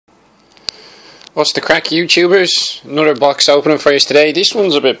What's the crack, YouTubers? Another box opening for you today. This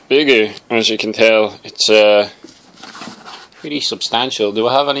one's a bit bigger, as you can tell. It's pretty substantial. Do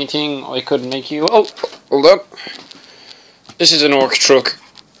I have anything I could make you... Oh, hold on. This is an orc truck.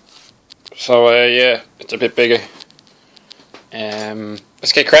 So, yeah, it's a bit bigger.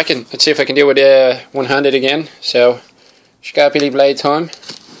 Let's get cracking. Let's see if I can do it one-handed again. So, Scarpily Blade time.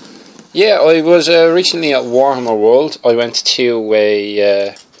 Yeah, I was recently at Warhammer World. I went to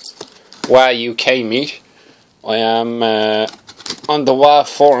a... WA UK meet. I am on the WA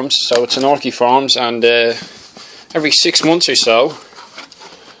forums, so it's an Orky forums, and every 6 months or so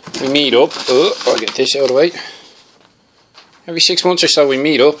we meet up. I'll get this out of the way. Every 6 months or so we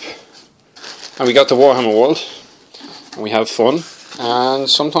meet up and we go to Warhammer World and we have fun, and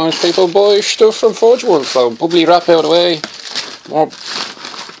sometimes people buy stuff from Forge World, so bubbly wrap out of the way. More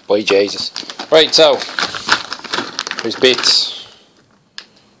by Jesus. Right, so there's bits.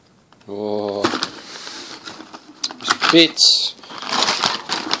 Oh, there's bits.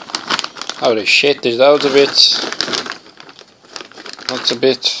 Oh, the shit, there's loads of bits. Lots of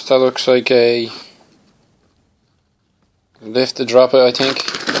bits. That looks like a lift the dropper, I think.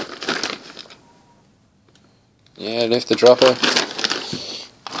 Yeah, lift the dropper.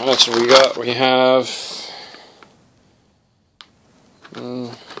 What else have we got? We have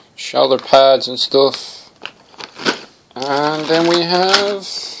shoulder pads and stuff. And then we have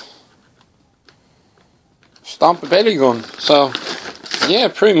Stomp a belly gun. So yeah,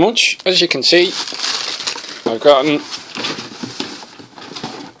 pretty much as you can see, I've gotten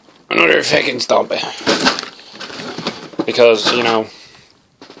another fucking Stomper, because you know,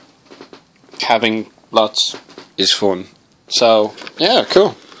 having lots is fun. So yeah,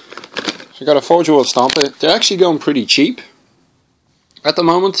 cool. So I got a Forge World Stomper. They're actually going pretty cheap at the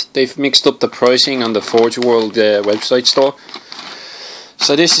moment. They've mixed up the pricing on the Forge World website store,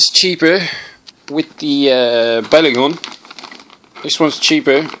 so this is cheaper with the belly gun. This one's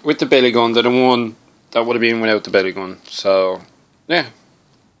cheaper with the belly gun than the one that would have been without the belly gun. So yeah,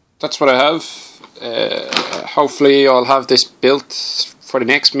 that's what I have. Hopefully I'll have this built for the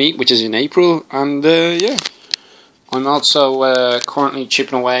next meet, which is in April. And yeah, I'm also currently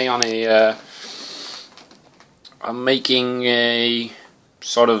chipping away on a I'm making a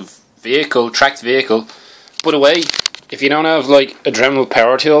sort of vehicle, tracked vehicle. By the way, if you don't have like a Dremel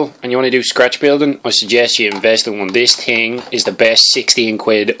power tool and you want to do scratch building, I suggest you invest in one. This thing is the best 16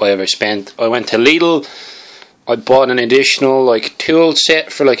 quid I ever spent. I went to Lidl, I bought an additional like tool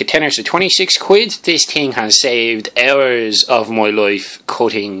set for like a tenner, so 26 quid. This thing has saved hours of my life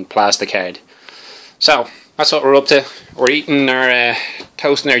cutting plastic card. So that's what we're up to. We're eating our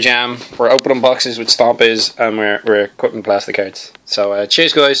toasting our jam, we're opening boxes with Stompers, and we're cutting plastic cards. So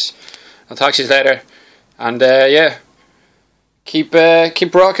cheers guys, I'll talk to you later, and yeah, keep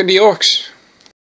rocking the orcs.